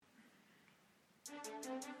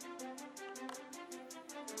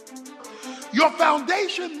Your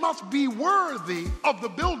foundation must be worthy of the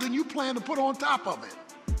building you plan to put on top of it.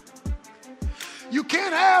 You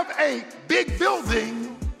can't have a big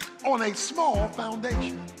building on a small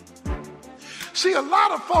foundation. See, a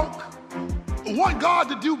lot of folk want God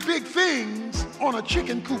to do big things on a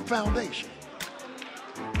chicken coop foundation.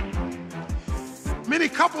 Many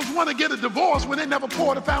couples want to get a divorce when they never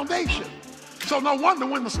poured a foundation. So no wonder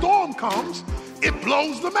when the storm comes, it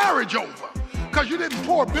blows the marriage over. Because you didn't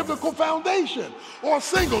pour a biblical foundation, or a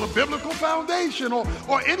single, a biblical foundation, or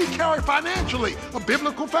any carry financially, a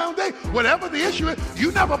biblical foundation. Whatever the issue is,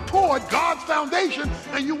 you never poured God's foundation,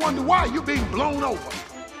 and you wonder why you're being blown over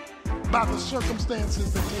by the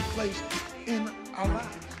circumstances that take place in our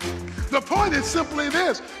lives. The point is simply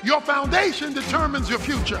this: your foundation determines your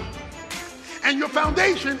future. And your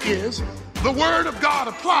foundation is the Word of God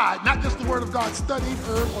applied, not just the Word of God studied,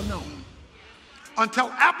 heard, or known.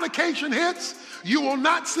 Until application hits, you will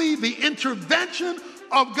not see the intervention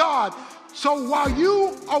of God. So while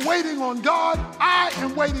you are waiting on God, I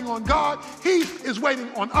am waiting on God. He is waiting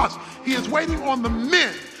on us. He is waiting on the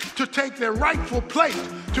men to take their rightful place,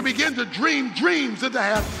 to begin to dream dreams and to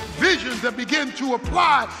have visions that begin to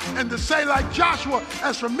apply and to say like Joshua,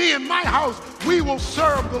 as for me and my house, we will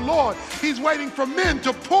serve the Lord. He's waiting for men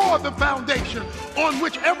to pour the foundation on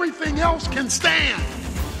which everything else can stand.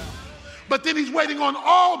 But then he's waiting on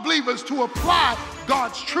all believers to apply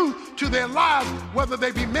God's truth to their lives, whether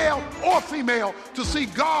they be male or female, to see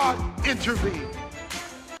God intervene.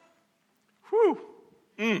 Whew.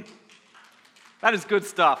 That is good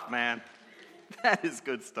stuff, man. That is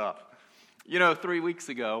good stuff. You know, 3 weeks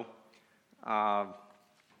ago, I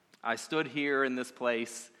stood here in this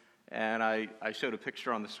place, and I showed a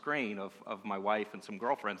picture on the screen of my wife and some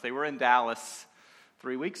girlfriends. They were in Dallas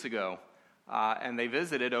 3 weeks ago. And they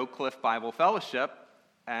visited Oak Cliff Bible Fellowship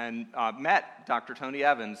and met Dr. Tony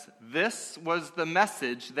Evans. This was the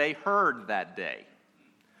message they heard that day.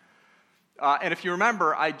 And if you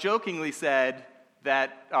remember, I jokingly said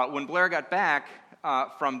that when Blair got back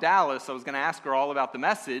from Dallas, I was going to ask her all about the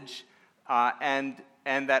message, and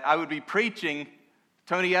that I would be preaching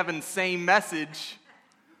Tony Evans' same message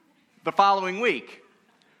the following week.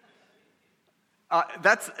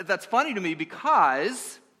 That's funny to me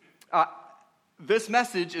because this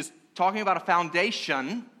message is talking about a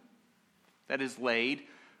foundation that is laid.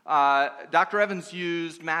 Dr. Evans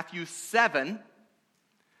used Matthew 7.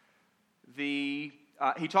 He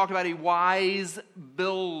talked about a wise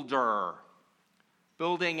builder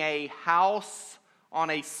building a house on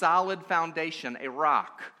a solid foundation, a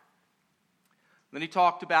rock. Then he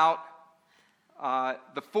talked about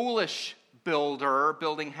the foolish builder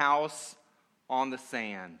building house on the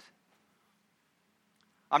sand.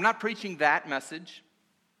 I'm not preaching that message,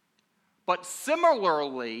 but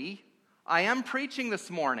similarly, I am preaching this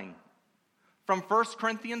morning from 1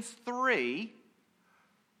 Corinthians 3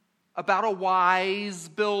 about a wise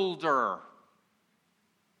builder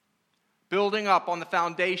building up on the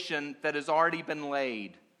foundation that has already been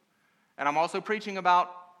laid. And I'm also preaching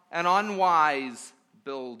about an unwise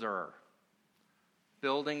builder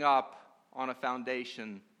building up on a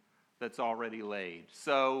foundation that's already laid.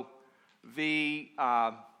 So the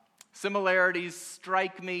similarities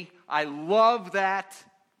strike me. I love that.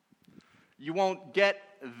 You won't get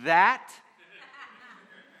that.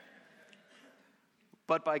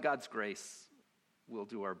 But by God's grace, we'll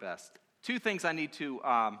do our best. Two things I need to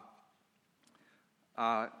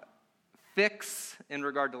fix in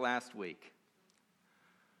regard to last week.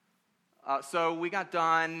 So we got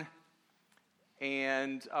done,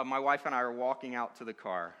 and my wife and I are walking out to the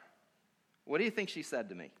car. What do you think she said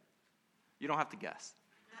to me? You don't have to guess,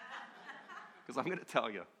 because I'm going to tell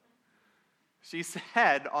you. She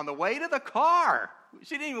said on the way to the car,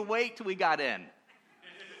 she didn't even wait till we got in.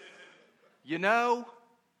 You know,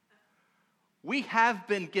 we have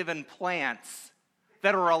been given plants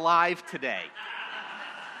that are alive today.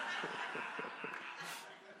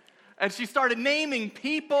 And she started naming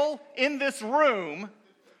people in this room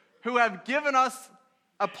who have given us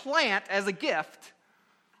a plant as a gift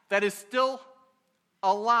that is still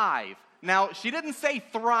alive. Now, she didn't say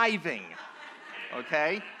thriving,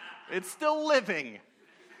 okay? It's still living.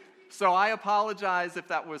 So I apologize if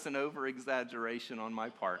that was an over-exaggeration on my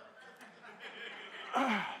part.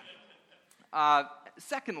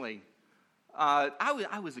 Secondly,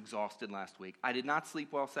 I was exhausted last week. I did not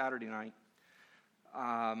sleep well Saturday night.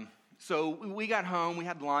 So we got home, we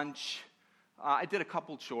had lunch. I did a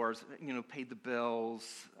couple chores, paid the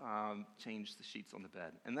bills, changed the sheets on the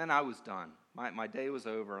bed. And then I was done. My day was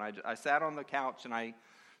over, and I sat on the couch, and I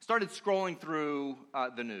started scrolling through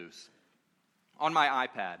the news on my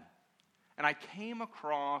iPad, and I came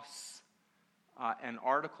across an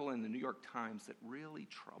article in the New York Times that really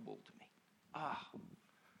troubled me.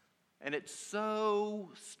 And it so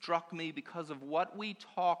struck me because of what we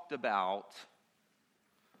talked about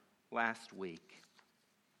last week.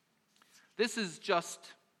 This is just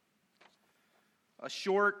a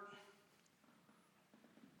short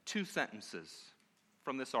 2 sentences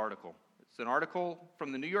from this article. It's an article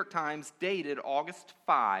from the New York Times dated August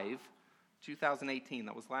 5, 2018.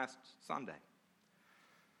 That was last Sunday.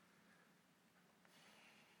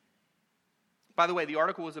 By the way, the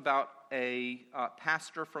article was about a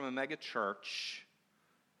pastor from a mega church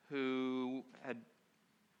who had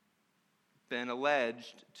been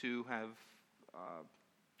alleged to have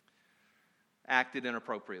acted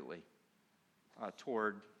inappropriately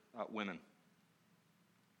toward women.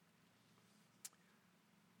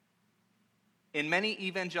 In many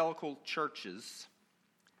evangelical churches,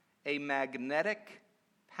 a magnetic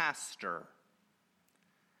pastor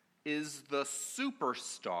is the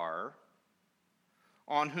superstar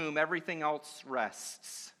on whom everything else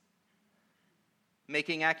rests,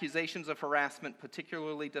 making accusations of harassment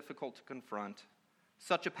particularly difficult to confront.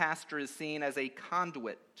 Such a pastor is seen as a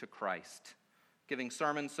conduit to Christ, giving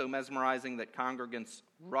sermons so mesmerizing that congregants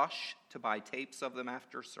rush to buy tapes of them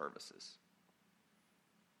after services.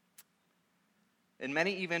 In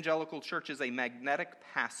many evangelical churches, a magnetic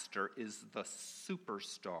pastor is the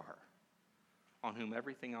superstar on whom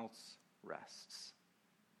everything else rests.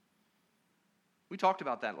 We talked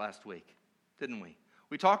about that last week, didn't we?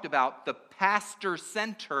 We talked about the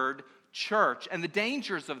pastor-centered church and the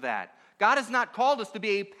dangers of that. God has not called us to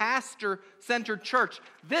be a pastor-centered church.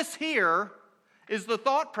 This here is the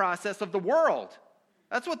thought process of the world.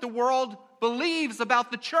 That's what the world believes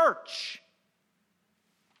about the church.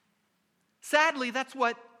 Sadly, that's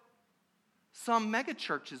what some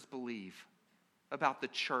megachurches believe about the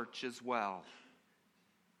church as well.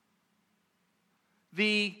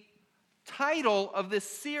 The title of this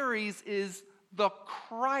series is The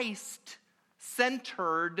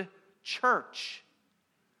Christ-Centered Church,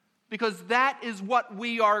 because that is what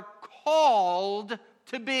we are called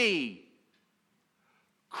to be.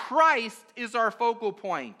 Christ is our focal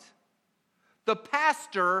point. The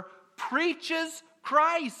pastor preaches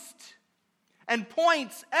Christ and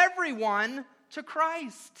points everyone to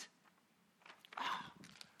Christ.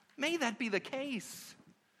 May that be the case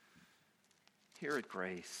here at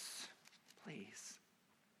Grace, please.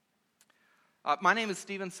 My name is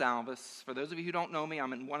Stephen Salvis. For those of you who don't know me,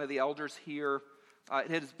 I'm one of the elders here.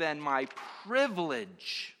 It has been my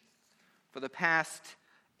privilege for the past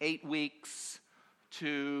 8 weeks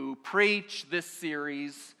to preach this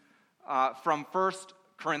series from 1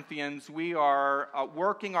 Corinthians. We are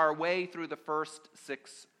working our way through the first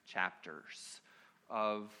 6 chapters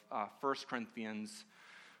of 1 Corinthians.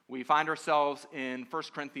 We find ourselves in 1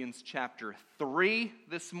 Corinthians chapter 3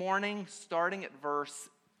 this morning, starting at verse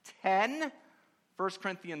 10. 1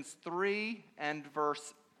 Corinthians 3 and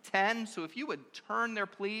verse 10. So if you would turn there,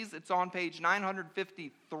 please. It's on page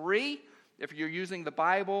 953. If you're using the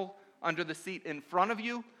Bible under the seat in front of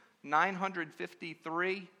you,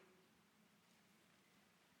 953.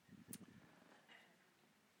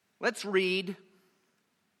 Let's read,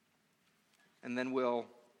 and then we'll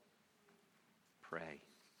pray.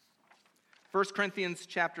 1 Corinthians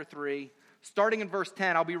chapter 3, starting in verse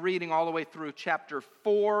 10. I'll be reading all the way through chapter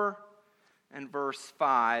 4 and verse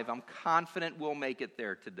 5. I'm confident we'll make it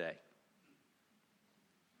there today.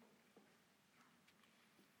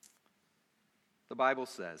 The Bible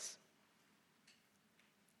says,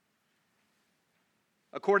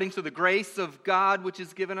 "According to the grace of God which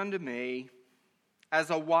is given unto me, as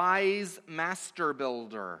a wise master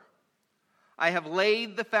builder, I have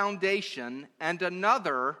laid the foundation, and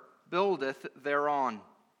another buildeth thereon.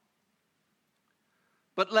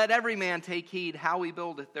 But let every man take heed how he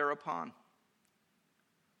buildeth thereupon.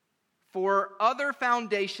 For other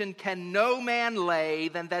foundation can no man lay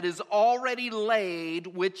than that is already laid,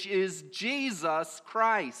 which is Jesus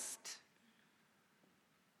Christ.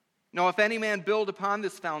 Now if any man build upon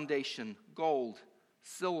this foundation gold,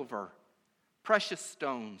 silver, precious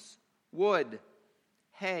stones, wood,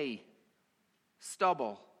 hay,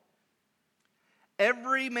 stubble,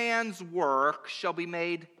 every man's work shall be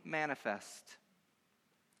made manifest.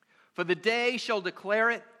 For the day shall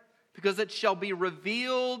declare it, because it shall be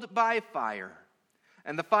revealed by fire,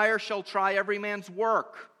 and the fire shall try every man's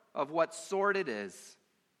work of what sort it is.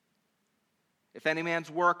 If any man's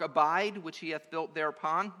work abide, which he hath built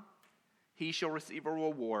thereupon, he shall receive a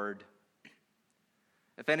reward.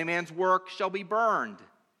 If any man's work shall be burned,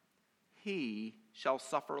 he shall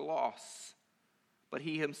suffer loss, but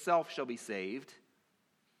he himself shall be saved,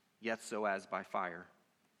 yet so as by fire.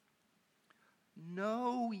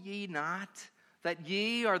 Know ye not that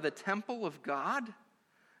ye are the temple of God,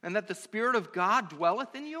 and that the Spirit of God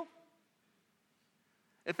dwelleth in you?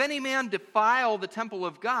 If any man defile the temple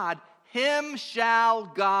of God, him shall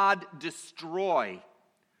God destroy.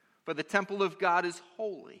 For the temple of God is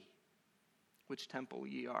holy, which temple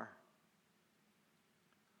ye are.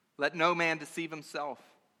 Let no man deceive himself.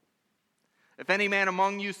 If any man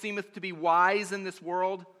among you seemeth to be wise in this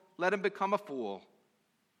world, let him become a fool,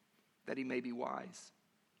 that he may be wise.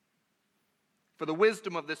 For the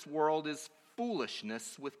wisdom of this world is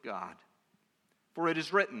foolishness with God. For it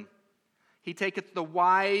is written, He taketh the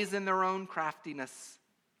wise in their own craftiness.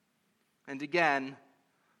 And again,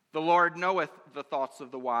 the Lord knoweth the thoughts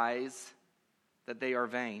of the wise, that they are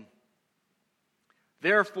vain.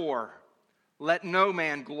 Therefore, let no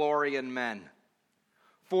man glory in men,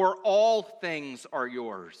 for all things are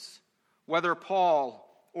yours, whether Paul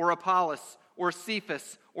or Apollos or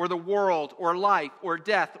Cephas or the world or life or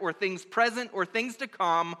death or things present or things to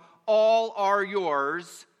come, all are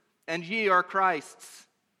yours, and ye are Christ's,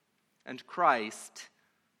 and Christ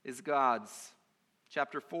is God's.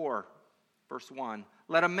 Chapter 4, verse 1.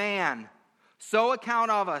 Let a man so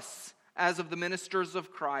account of us as of the ministers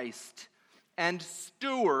of Christ and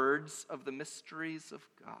stewards of the mysteries of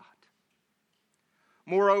God.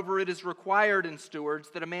 Moreover, it is required in stewards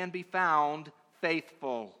that a man be found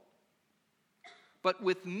faithful. But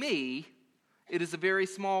with me, it is a very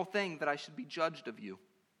small thing that I should be judged of you,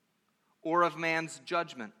 or of man's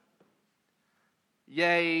judgment.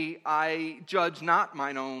 Yea, I judge not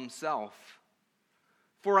mine own self,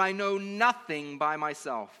 for I know nothing by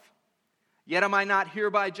myself. Yet am I not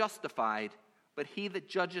hereby justified, but he that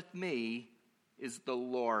judgeth me is the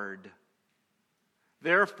Lord.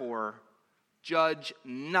 Therefore, judge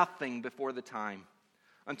nothing before the time,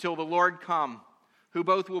 until the Lord come, who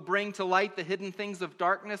both will bring to light the hidden things of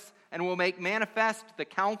darkness and will make manifest the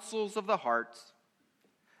counsels of the hearts.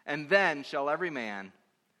 And then shall every man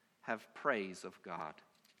have praise of God.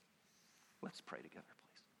 Let's pray together,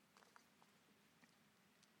 please.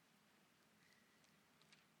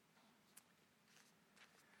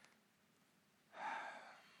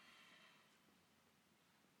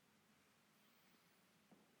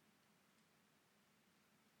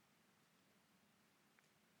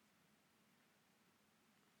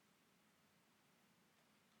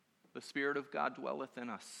 The Spirit of God dwelleth in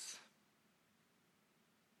us.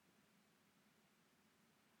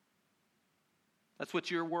 That's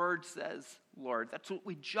what your word says, Lord. That's what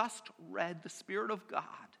we just read. The Spirit of God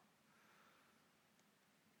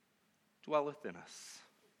dwelleth in us.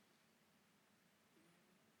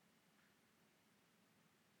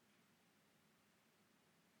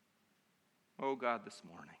 Oh God, this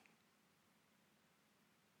morning,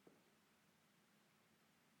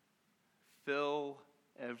 fill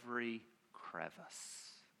every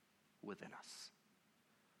crevice within us.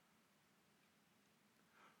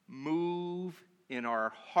 Move in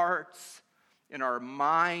our hearts, in our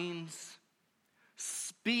minds.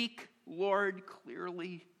 Speak, Lord,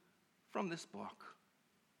 clearly from this book.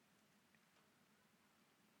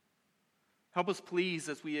 Help us, please,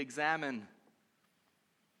 as we examine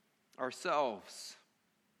ourselves.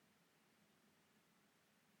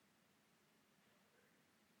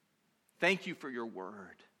 Thank you for your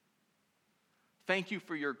word. Thank you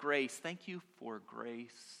for your grace. Thank you for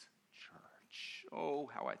Grace Church. Oh,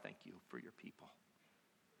 how I thank you for your people.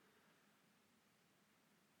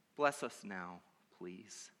 Bless us now,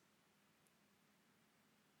 please.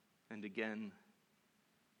 And again,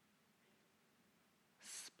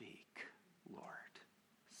 speak, Lord.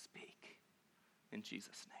 Speak. In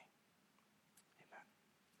Jesus' name. Amen.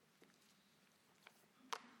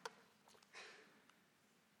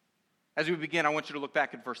 As we begin, I want you to look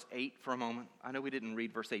back at verse 8 for a moment. I know we didn't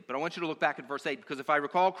read verse 8, but I want you to look back at verse 8 because if I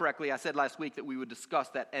recall correctly, I said last week that we would discuss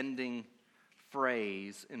that ending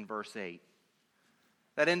phrase in verse 8.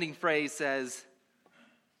 That ending phrase says,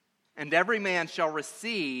 "And every man shall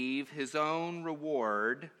receive his own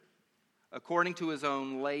reward according to his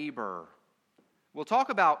own labor." We'll talk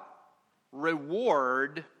about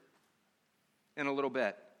reward in a little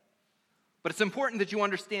bit. But it's important that you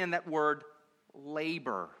understand that word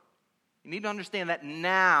labor. You need to understand that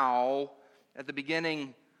now at the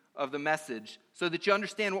beginning of the message so that you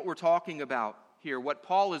understand what we're talking about here, what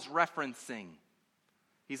Paul is referencing.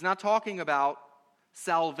 He's not talking about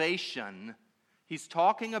salvation. He's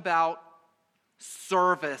talking about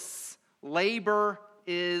service. Labor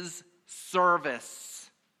is service.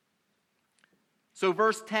 So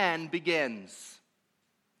verse 10 begins.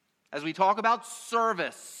 As we talk about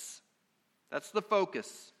service, That's the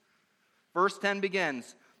focus. Verse 10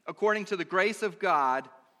 begins, according to the grace of God,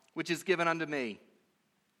 which is given unto me.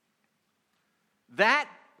 That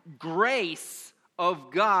grace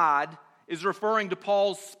of God is referring to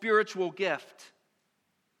Paul's spiritual gift.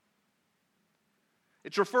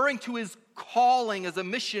 It's referring to his calling as a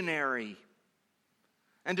missionary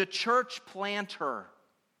and a church planter.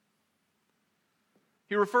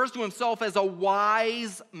 He refers to himself as a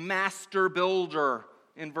wise master builder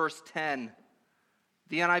in verse 10.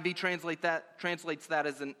 The NIV translates that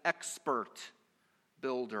as an expert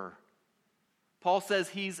builder. Paul says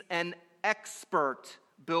he's an expert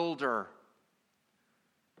builder.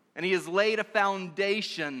 And he has laid a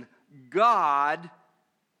foundation. God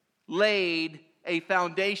laid a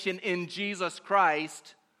foundation in Jesus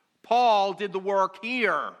Christ. Paul did the work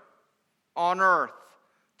here on earth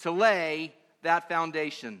to lay that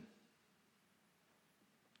foundation.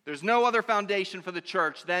 There's no other foundation for the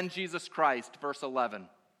church than Jesus Christ, verse 11.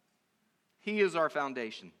 He is our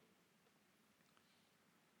foundation.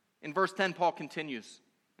 In verse 10, Paul continues,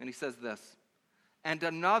 and he says this, and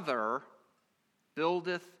another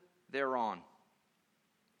buildeth thereon.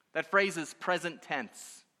 That phrase is present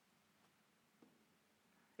tense.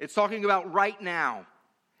 It's talking about right now.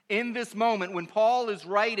 In this moment, when Paul is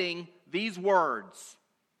writing these words,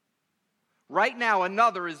 right now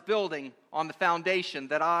another is building on the foundation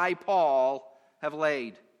that I, Paul, have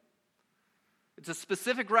laid. It's a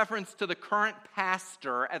specific reference to the current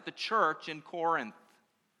pastor at the church in Corinth.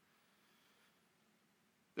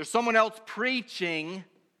 There's someone else preaching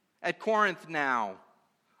at Corinth now.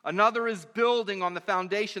 Another is building on the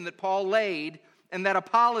foundation that Paul laid and that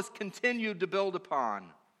Apollos continued to build upon.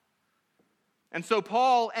 And so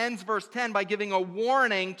Paul ends verse 10 by giving a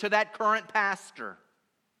warning to that current pastor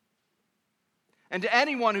and to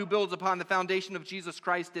anyone who builds upon the foundation of Jesus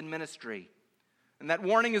Christ in ministry. And that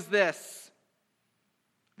warning is this,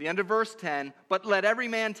 the end of verse 10, but let every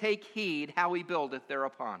man take heed how he buildeth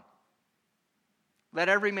thereupon. Let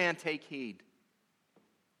every man take heed.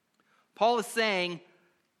 Paul is saying,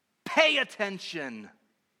 pay attention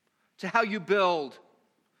to how you build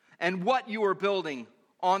and what you are building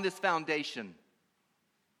on this foundation.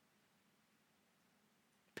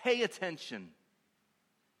 Pay attention.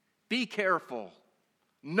 Be careful.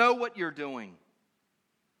 Know what you're doing.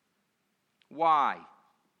 Why?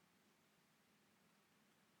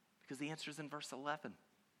 Because the answer is in verse 11.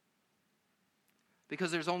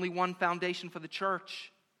 Because there's only one foundation for the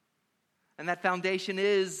church, and that foundation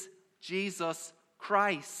is Jesus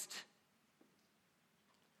Christ.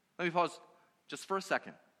 Let me pause just for a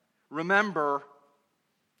second. Remember,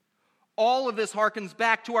 all of this harkens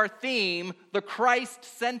back to our theme, the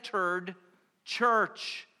Christ-centered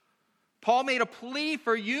church. Paul made a plea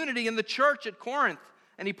for unity in the church at Corinth,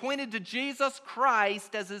 and he pointed to Jesus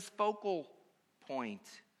Christ as his focal point.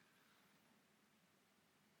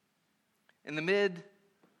 In the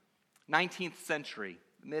mid-19th century,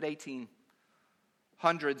 mid-1800s,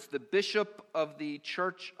 the bishop of the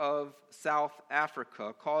Church of South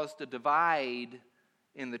Africa caused a divide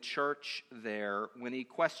in the church there when he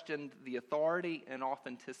questioned the authority and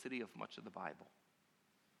authenticity of much of the Bible.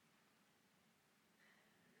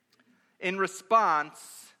 In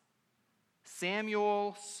response,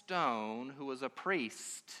 Samuel Stone, who was a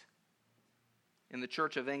priest in the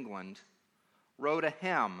Church of England, wrote a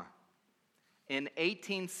hymn in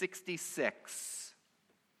 1866.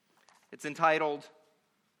 It's entitled,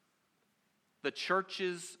 The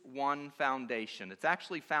Church's One Foundation. It's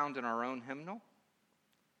actually found in our own hymnal,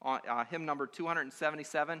 hymn number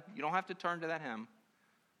 277. You don't have to turn to that hymn,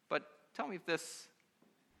 but tell me if this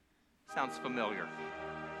sounds familiar.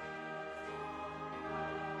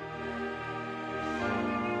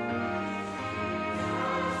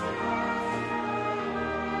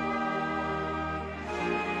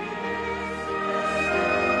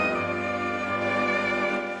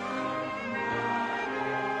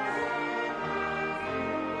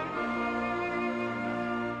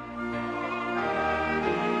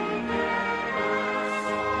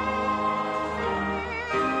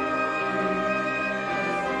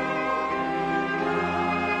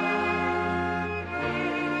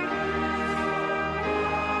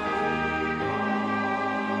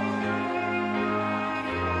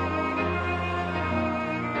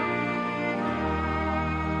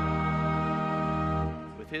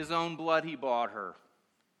 His own blood he bought her.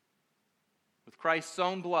 With Christ's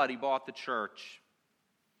own blood he bought the church.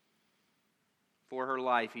 For her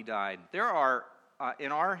life he died. There are,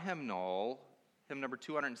 in our hymnal, hymn number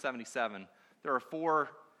 277, there are 4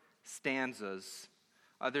 stanzas.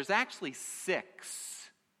 There's actually 6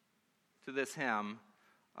 to this hymn.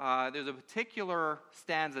 there's a particular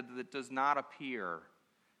stanza that does not appear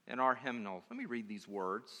in our hymnal. Let me read these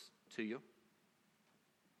words to you.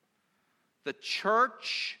 The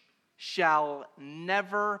church shall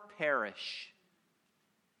never perish,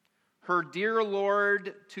 her dear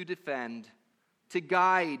Lord to defend, to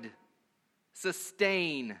guide,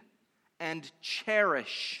 sustain, and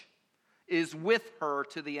cherish is with her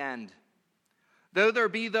to the end. Though there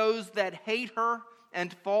be those that hate her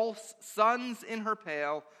and false sons in her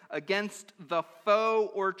pale, against the foe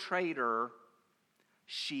or traitor,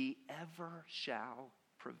 she ever shall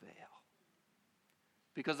prevail.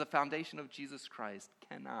 Because the foundation of Jesus Christ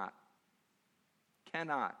cannot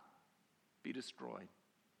be destroyed.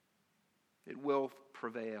 It will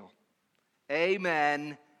prevail.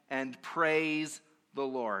 Amen, and praise the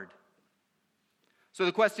Lord. So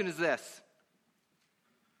the question is this.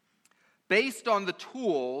 Based on the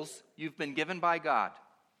tools you've been given by God,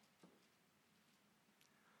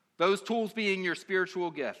 those tools being your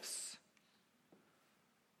spiritual gifts,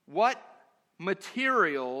 what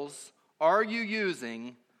materials are you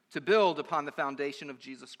using to build upon the foundation of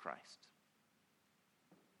Jesus Christ?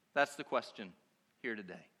 That's the question here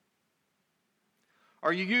today.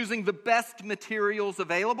 Are you using the best materials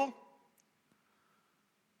available?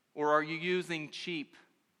 Or are you using cheap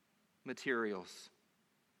materials?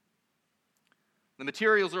 The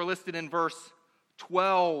materials are listed in verse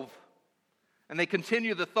 12, and they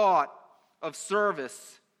continue the thought of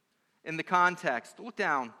service in the context. Look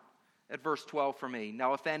down at verse 12 for me.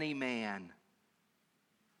 Now if any man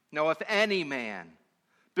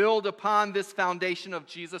build upon this foundation of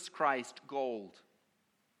Jesus Christ gold,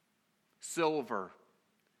 silver,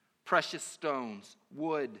 precious stones,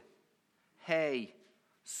 wood, hay,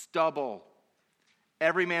 stubble,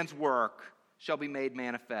 every man's work shall be made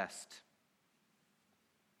manifest.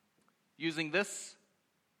 Using this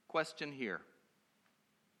question here.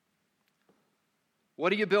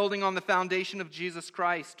 What are you building on the foundation of Jesus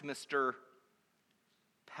Christ, Mr.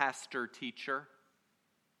 Pastor Teacher?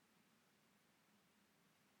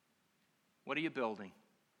 What are you building?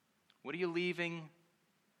 What are you leaving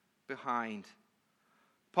behind?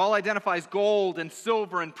 Paul identifies gold and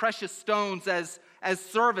silver and precious stones as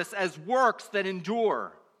service, as works that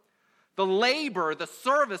endure. The labor, the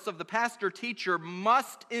service of the pastor-teacher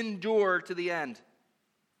must endure to the end.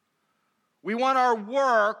 We want our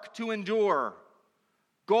work to endure.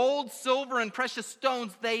 Gold, silver, and precious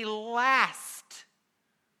stones, they last.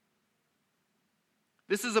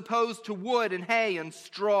 This is opposed to wood and hay and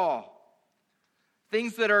straw.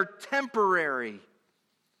 Things that are temporary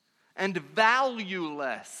and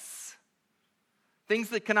valueless. Things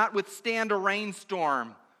that cannot withstand a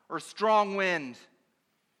rainstorm or strong wind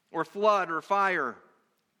or flood or fire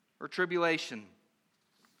or tribulation.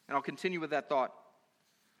 And I'll continue with that thought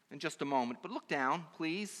in just a moment. But look down,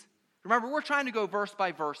 please. Remember, we're trying to go verse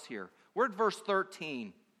by verse here. We're at verse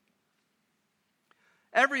 13.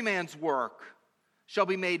 Every man's work shall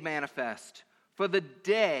be made manifest, for the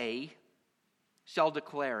day shall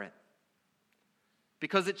declare it.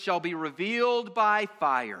 Because it shall be revealed by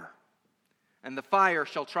fire, and the fire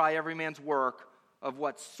shall try every man's work of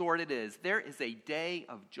what sort it is. There is a day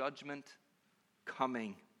of judgment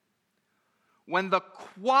coming when the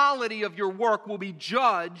quality of your work will be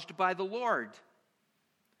judged by the Lord.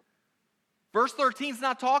 Verse 13 is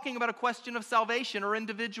not talking about a question of salvation or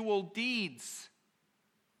individual deeds.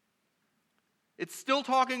 It's still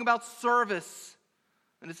talking about service,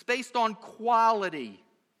 and it's based on quality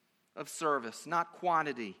of service, not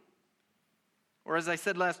quantity. Or as I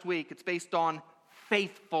said last week, it's based on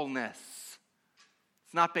faithfulness.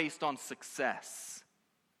 It's not based on success.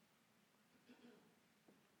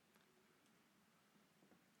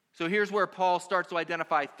 So here's where Paul starts to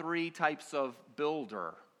identify three types of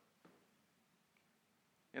builder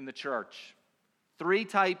in the church. Three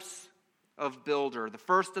types of builder. The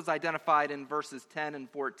first is identified in verses 10 and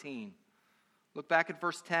 14. Look back at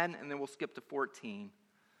verse 10 and then we'll skip to 14.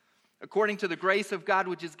 According to the grace of God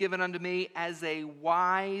which is given unto me as a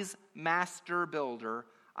wise master builder,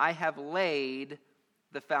 I have laid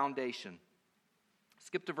the foundation.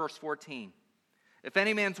 Skip to verse 14. If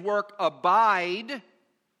any man's work abide,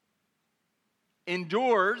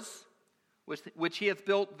 endures, which he hath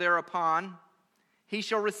built thereupon, he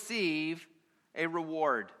shall receive a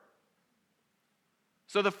reward.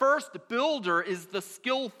 So the first builder is the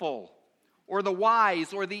skillful, or the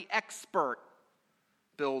wise, or the expert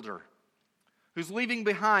builder, who's leaving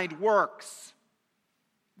behind works,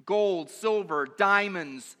 gold, silver,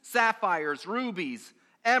 diamonds, sapphires, rubies,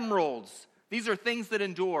 emeralds. These are things that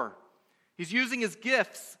endure. He's using his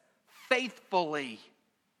gifts faithfully.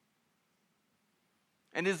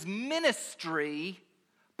 And his ministry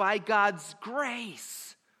by God's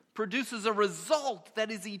grace, produces a result that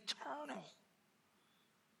is eternal.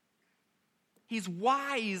 He's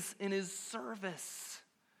wise in his service.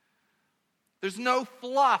 There's no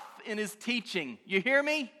fluff in his teaching. You hear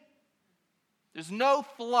me? There's no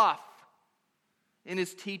fluff in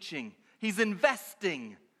his teaching. He's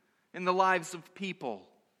investing in the lives of people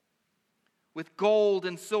with gold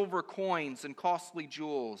and silver coins and costly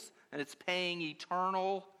jewels, and it's paying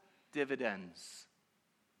eternal dividends.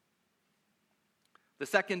 The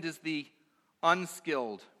second is the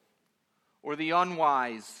unskilled or the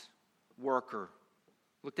unwise worker.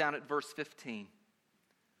 Look down at verse 15.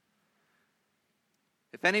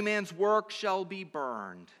 If any man's work shall be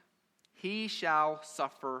burned, he shall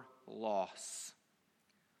suffer loss.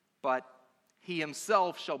 But he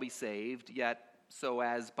himself shall be saved, yet so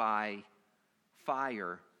as by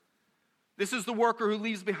fire. This is the worker who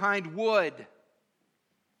leaves behind wood,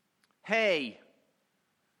 hay,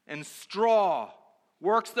 and straw,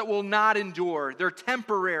 works that will not endure. They're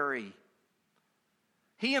temporary.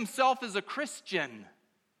 He himself is a Christian,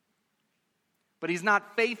 but he's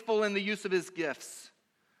not faithful in the use of his gifts.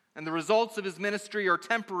 And the results of his ministry are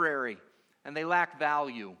temporary, and they lack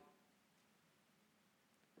value.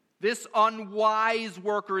 This unwise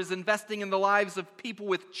worker is investing in the lives of people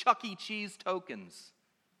with Chuck E. Cheese tokens.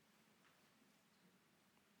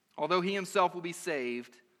 Although he himself will be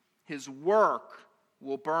saved, his work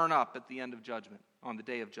will burn up at the end of judgment, on the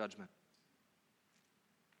day of judgment.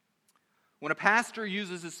 When a pastor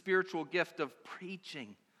uses his spiritual gift of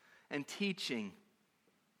preaching and teaching,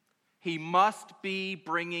 he must be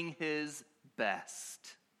bringing his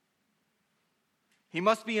best. He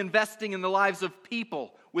must be investing in the lives of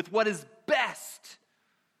people with what is best.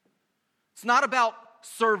 It's not about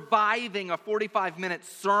surviving a 45-minute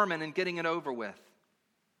sermon and getting it over with.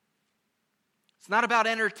 It's not about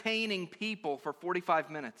entertaining people for 45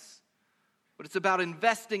 minutes, but it's about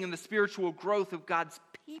investing in the spiritual growth of God's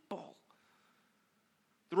people.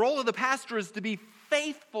 The role of the pastor is to be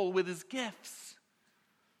faithful with his gifts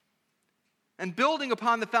and building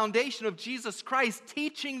upon the foundation of Jesus Christ,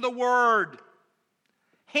 teaching the word,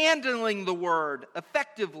 handling the word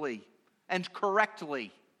effectively and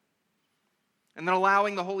correctly, and then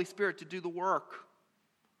allowing the Holy Spirit to do the work.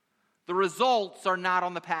 The results are not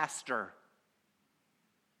on the pastor.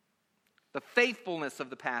 The faithfulness of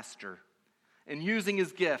the pastor in using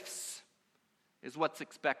his gifts is what's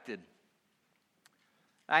expected.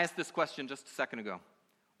 I asked this question just a second ago.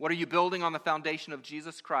 What are you building on the foundation of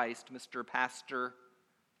Jesus Christ, Mr. Pastor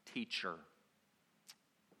Teacher?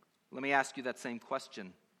 Let me ask you that same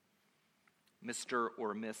question, Mr.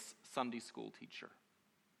 or Miss Sunday School Teacher.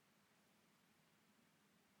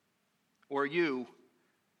 Or you,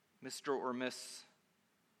 Mr. or Miss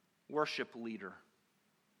Worship Leader,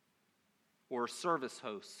 or service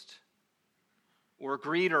host, or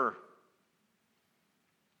greeter,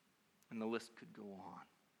 and the list could go on.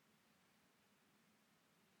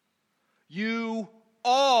 You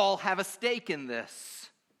all have a stake in this.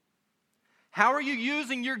 How are you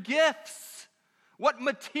using your gifts? What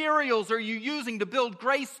materials are you using to build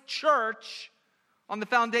Grace Church on the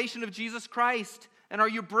foundation of Jesus Christ? And are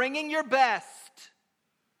you bringing your best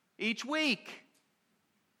each week?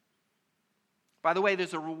 By the way,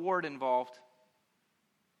 there's a reward involved.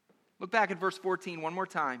 Look back at verse 14 one more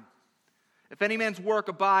time. If any man's work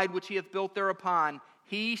abide which he hath built thereupon,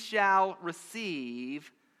 he shall receive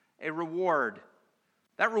a reward.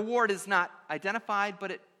 That reward is not identified,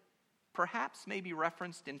 but it perhaps may be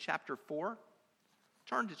referenced in chapter 4.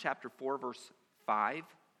 Turn to chapter 4, verse 5.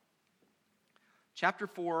 Chapter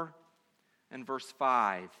 4 and verse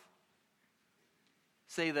 5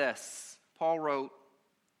 say this. Paul wrote,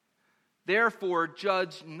 "Therefore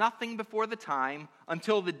judge nothing before the time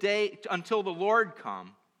until the Lord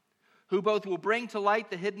come, who both will bring to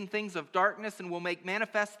light the hidden things of darkness and will make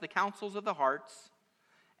manifest the counsels of the hearts.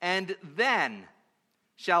 And then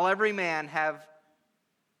shall every man have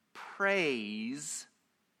praise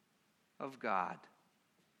of God.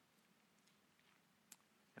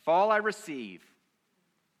 If all I receive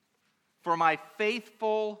for my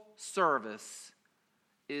faithful service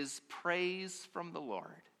is praise from the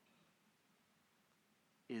Lord,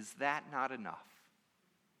 is that not enough?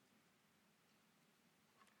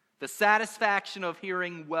 The satisfaction of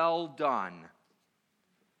hearing well done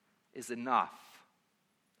is enough.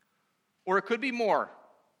 Or it could be more.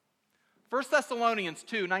 1 Thessalonians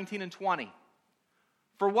 2, 19 and 20.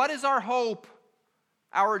 For what is our hope,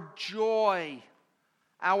 our joy,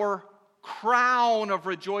 our crown of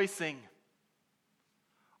rejoicing?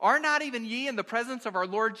 Are not even ye in the presence of our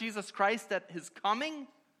Lord Jesus Christ at his coming?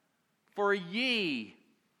 For ye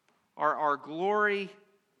are our glory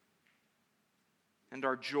and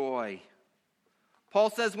our joy. Paul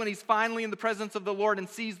says when he's finally in the presence of the Lord and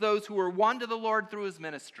sees those who are won to the Lord through his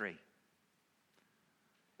ministry,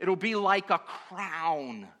 it'll be like a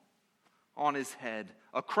crown on his head,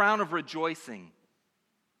 a crown of rejoicing.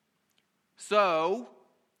 So,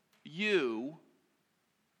 you,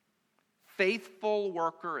 faithful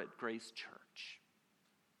worker at Grace Church,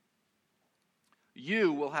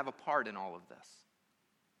 you will have a part in all of this.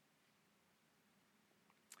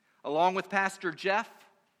 Along with Pastor Jeff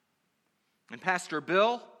and Pastor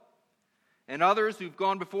Bill and others who've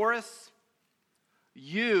gone before us,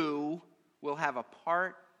 you will have a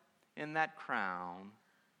part in that crown.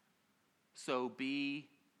 So be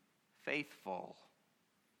faithful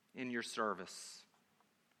in your service.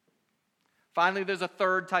 Finally, there's a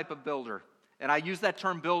third type of builder, and I use that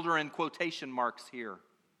term builder in quotation marks here.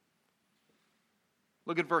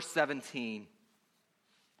 Look at verse 17.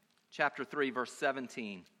 Chapter 3, verse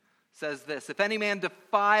 17 says this: if any man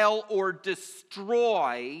defile or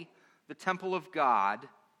destroy the temple of God,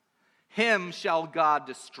 him shall God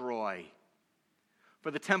destroy.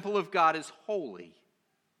 For the temple of God is holy,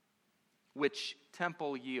 which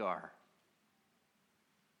temple ye are.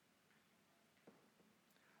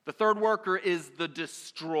 The third worker is the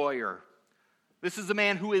destroyer. This is a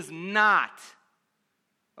man who is not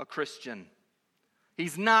a Christian.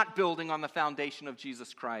 He's not building on the foundation of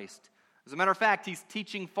Jesus Christ. As a matter of fact, he's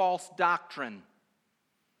teaching false doctrine.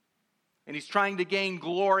 And he's trying to gain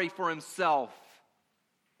glory for himself.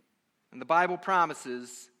 And the Bible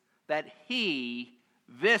promises that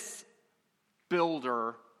this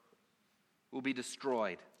builder, will be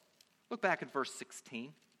destroyed. Look back at verse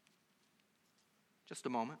 16. Just a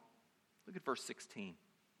moment. Look at verse 16.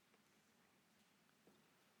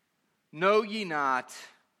 Know ye not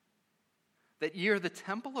that ye are the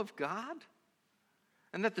temple of God,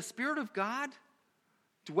 and that the Spirit of God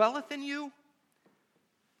dwelleth in you?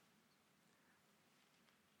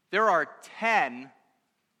 There are 10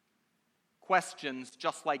 questions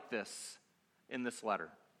just like this in this letter.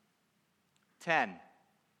 10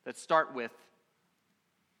 that start with,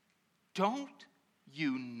 don't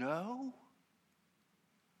you know?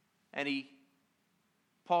 And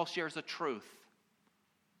Paul shares a truth.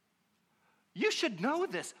 You should know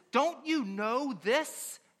this. Don't you know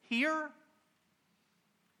this here?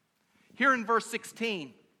 Here in verse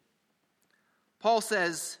 16, Paul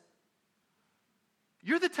says,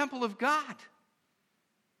 you're the temple of God.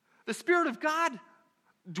 The Spirit of God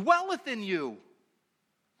dwelleth in you.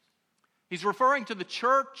 He's referring to the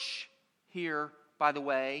church here, by the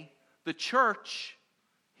way. The church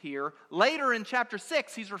here. Later in chapter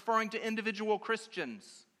 6, he's referring to individual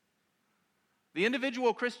Christians. The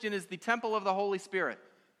individual Christian is the temple of the Holy Spirit.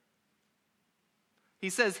 He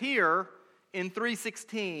says here in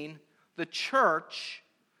 3:16, the church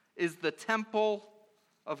is the temple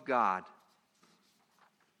of God.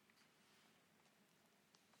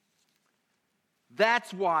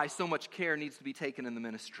 That's why so much care needs to be taken in the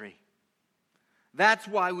ministry. That's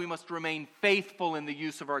why we must remain faithful in the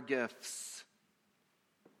use of our gifts.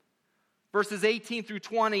 Verses 18 through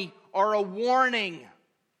 20 are a warning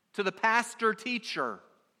to the pastor teacher.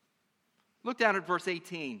 Look down at verse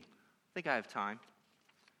 18. I think I have time.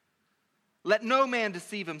 Let no man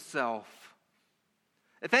deceive himself.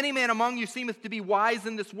 If any man among you seemeth to be wise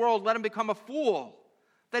in this world, let him become a fool,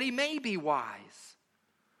 that he may be wise.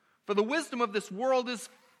 For the wisdom of this world is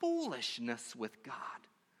foolishness with God.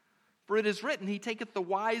 For it is written, He taketh the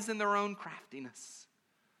wise in their own craftiness.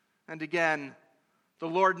 And again, the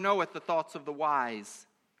Lord knoweth the thoughts of the wise,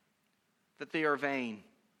 that they are vain.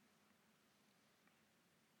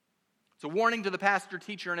 It's a warning to the pastor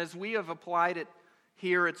teacher, and as we have applied it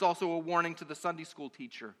here, it's also a warning to the Sunday school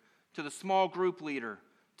teacher, to the small group leader,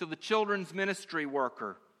 to the children's ministry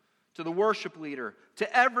worker, to the worship leader,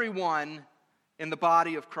 to everyone in the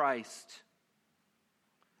body of Christ.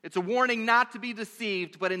 It's a warning not to be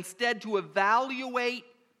deceived, but instead to evaluate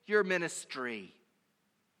your ministry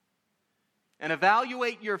and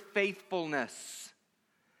evaluate your faithfulness.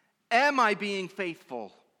 Am I being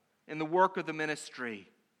faithful in the work of the ministry?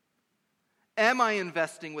 Am I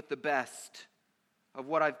investing with the best of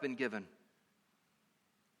what I've been given?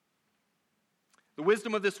 The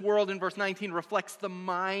wisdom of this world in verse 19 reflects the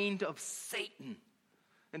mind of Satan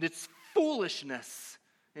and its foolishness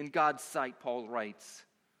in God's sight, Paul writes.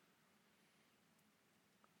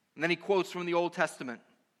 And then he quotes from the Old Testament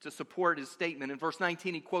to support his statement. In verse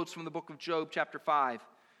 19, he quotes from the book of Job, chapter 5.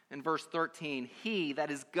 In verse 13, He,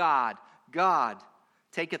 that is God,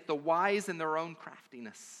 taketh the wise in their own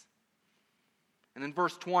craftiness. And in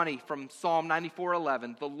verse 20, from Psalm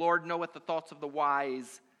 94:11, the Lord knoweth the thoughts of the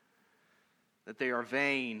wise, that they are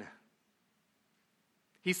vain.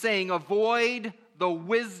 He's saying avoid the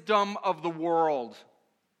wisdom of the world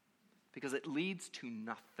because it leads to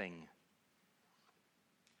nothing.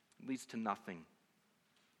 It leads to nothing.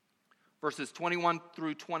 Verses 21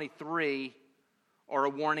 through 23 are a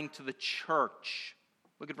warning to the church.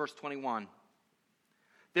 Look at verse 21.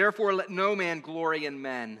 Therefore, let no man glory in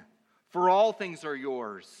men, for all things are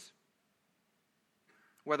yours.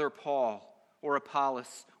 Whether Paul or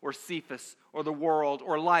Apollos or Cephas or the world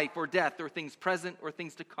or life or death or things present or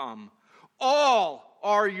things to come, all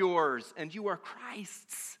are yours, and you are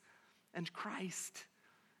Christ's, and Christ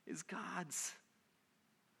is God's.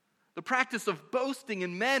 The practice of boasting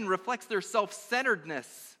in men reflects their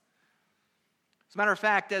self-centeredness. As a matter of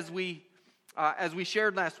fact, as we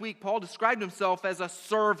shared last week, Paul described himself as a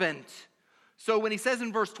servant. So when he says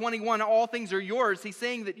in verse 21, all things are yours, he's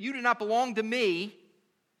saying that you do not belong to me.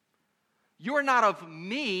 You are not of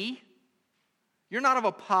me. You're not of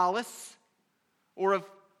Apollos or of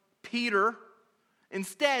Peter.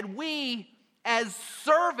 Instead, we as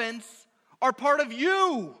servants are part of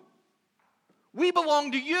you. We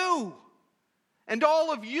belong to you. And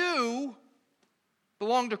all of you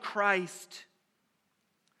belong to Christ.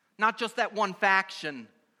 Not just that one faction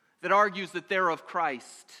that argues that they're of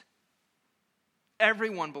Christ.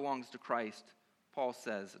 Everyone belongs to Christ, Paul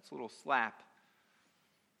says. It's a little slap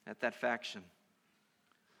at that faction.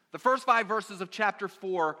 The first 5 verses of chapter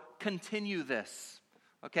 4 continue this.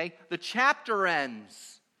 Okay? The chapter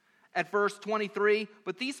ends at verse 23,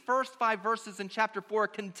 but these first 5 verses in chapter 4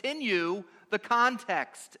 continue the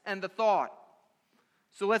context and the thought.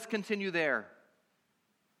 So let's continue there.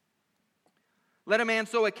 Let a man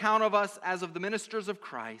so account of us as of the ministers of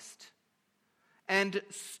Christ and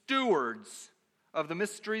stewards of the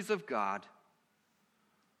mysteries of God.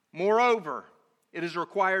 Moreover, it is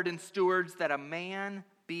required in stewards that a man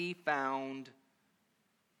be found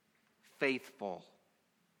faithful.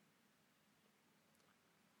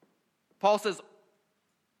 Paul says,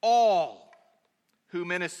 all who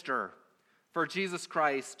minister for Jesus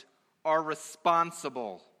Christ are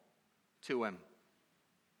responsible to him.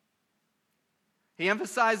 He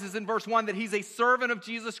emphasizes in verse 1 that he's a servant of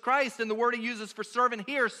Jesus Christ, and the word he uses for servant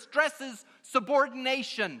here stresses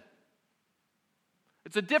subordination.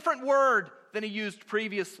 It's a different word than he used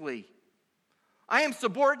previously. I am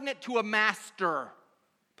subordinate to a master,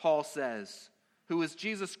 Paul says, who is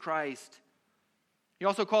Jesus Christ. He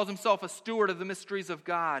also calls himself a steward of the mysteries of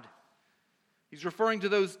God. He's referring to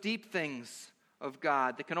those deep things of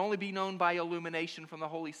God that can only be known by illumination from the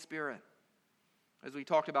Holy Spirit, as we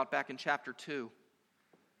talked about back in chapter 2.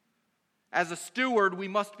 As a steward, we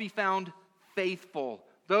must be found faithful.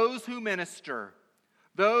 Those who minister,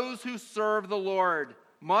 those who serve the Lord,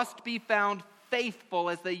 must be found faithful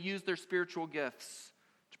as they use their spiritual gifts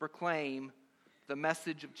to proclaim the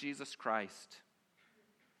message of Jesus Christ.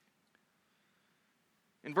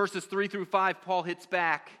 In verses 3 through 5, Paul hits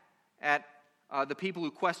back at the people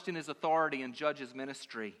who question his authority and judge his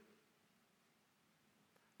ministry.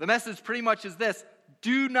 The message pretty much is this: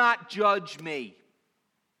 do not judge me.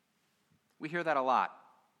 We hear that a lot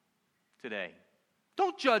today.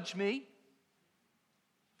 Don't judge me.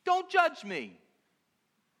 Don't judge me.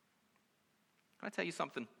 Can I tell you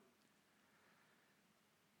something?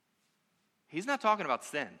 He's not talking about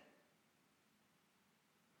sin.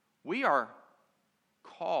 We are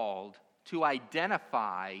called to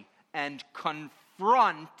identify and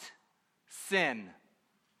confront sin.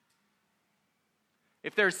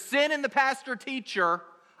 If there's sin in the pastor teacher,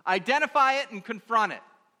 identify it and confront it.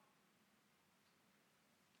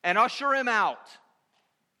 And usher him out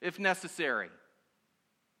if necessary.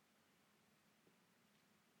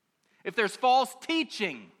 If there's false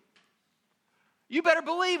teaching, you better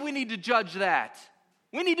believe we need to judge that.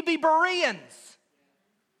 We need to be Bereans.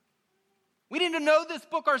 We need to know this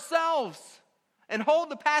book ourselves and hold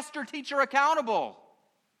the pastor teacher accountable.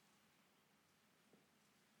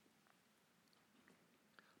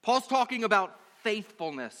 Paul's talking about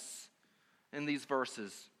faithfulness in these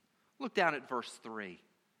verses. Look down at verse 3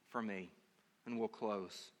 for me, and we'll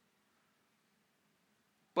close.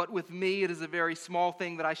 But with me it is a very small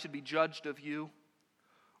thing that I should be judged of you,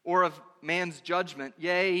 or of man's judgment.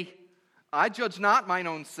 Yea, I judge not mine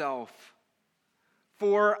own self.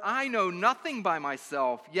 For I know nothing by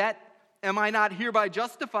myself, yet am I not hereby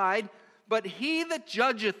justified, but he that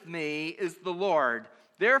judgeth me is the Lord.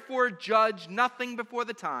 Therefore judge nothing before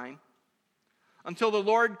the time, until the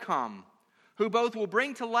Lord come, who both will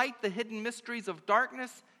bring to light the hidden mysteries of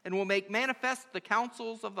darkness and will make manifest the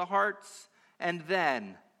counsels of the hearts, and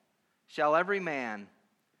then shall every man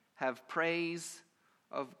have praise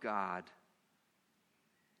of God.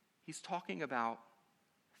 He's talking about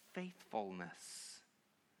faithfulness.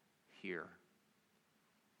 here.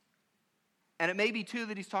 And it may be, too,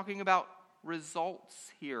 that he's talking about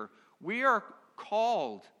results here. We are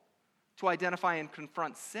called to identify and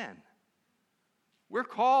confront sin. We're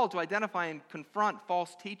called to identify and confront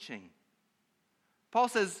false teaching. Paul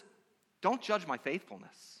says, don't judge my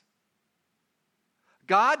faithfulness.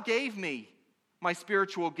 God gave me my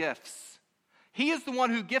spiritual gifts. He is the one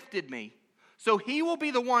who gifted me. So he will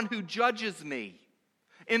be the one who judges me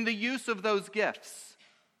in the use of those gifts.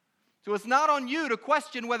 So it's not on you to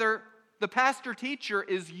question whether the pastor teacher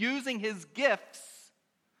is using his gifts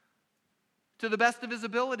to the best of his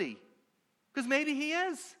ability. Because maybe he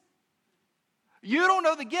is. You don't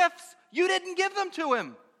know the gifts. You didn't give them to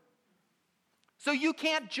him. So you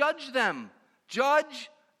can't judge them. Judge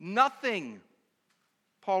nothing,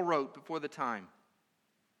 Paul wrote before the time.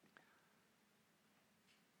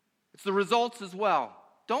 It's the results as well.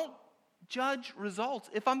 Don't judge results.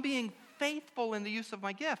 If I'm being faithful in the use of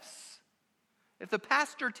my gifts, if the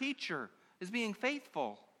pastor teacher is being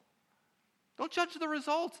faithful, don't judge the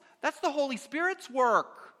results. That's the Holy Spirit's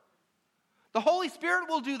work. The Holy Spirit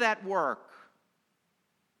will do that work.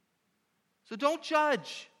 So don't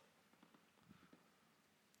judge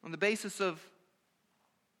on the basis of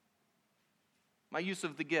my use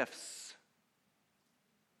of the gifts.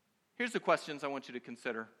 Here's the questions I want you to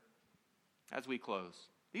consider as we close.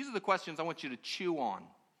 These are the questions I want you to chew on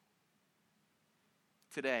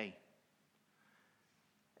today.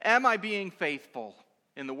 Am I being faithful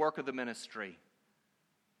in the work of the ministry?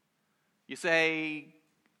 You say,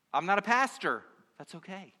 I'm not a pastor. That's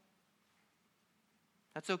okay.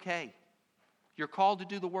 That's okay. You're called to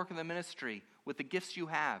do the work of the ministry with the gifts you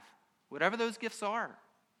have, whatever those gifts are.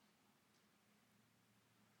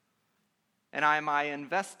 And am I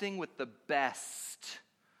investing with the best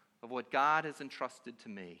of what God has entrusted to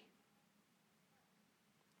me?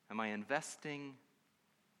 Am I investing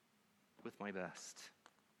with my best?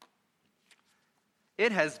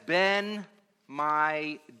 It has been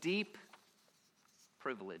my deep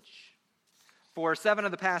privilege for 7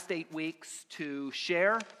 of the past 8 weeks to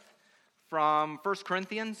share from 1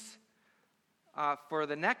 Corinthians. For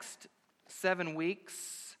the next 7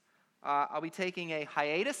 weeks, I'll be taking a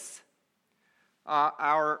hiatus.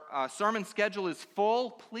 Our sermon schedule is full.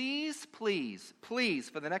 Please,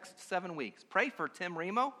 for the next 7 weeks, pray for Tim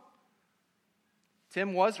Remo.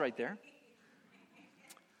 Tim was right there.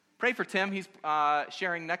 Pray for Tim. He's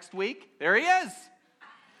sharing next week. There he is.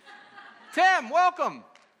 Tim, welcome.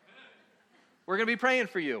 We're going to be praying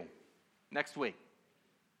for you next week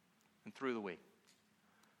and through the week.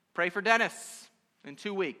 Pray for Dennis in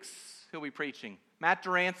 2 weeks. He'll be preaching. Matt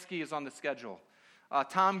Duransky is on the schedule.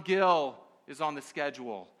 Tom Gill is on the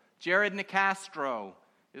schedule. Jared Nicastro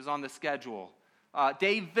is on the schedule.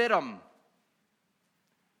 Dave Vittum.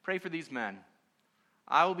 Pray for these men.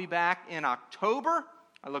 I will be back in October.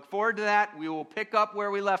 I look forward to that. We will pick up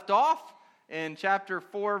where we left off in chapter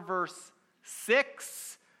 4, verse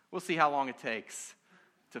 6. We'll see how long it takes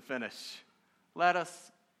to finish. Let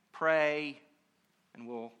us pray, and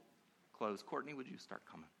we'll close. Courtney, would you start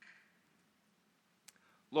coming?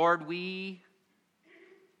 Lord, we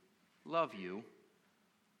love you.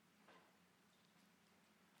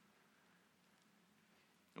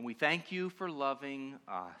 And we thank you for loving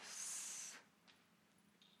us.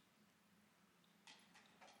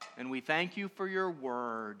 And we thank you for your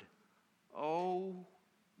word. Oh,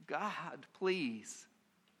 God, please.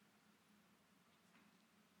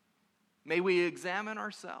 May we examine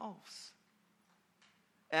ourselves.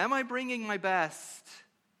 Am I bringing my best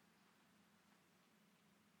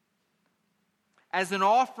as an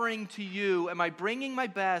offering to you? Am I bringing my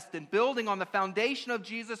best and building on the foundation of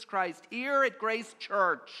Jesus Christ here at Grace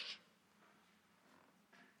Church?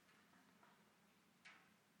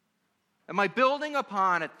 Am I building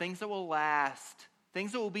upon it things that will last,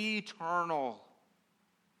 things that will be eternal?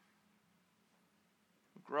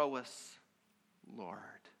 Grow us, Lord.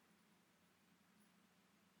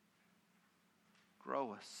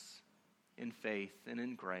 Grow us in faith and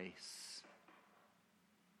in grace.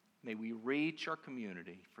 May we reach our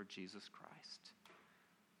community for Jesus Christ.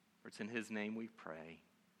 For it's in his name we pray.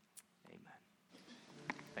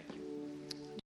 Amen. Thank you.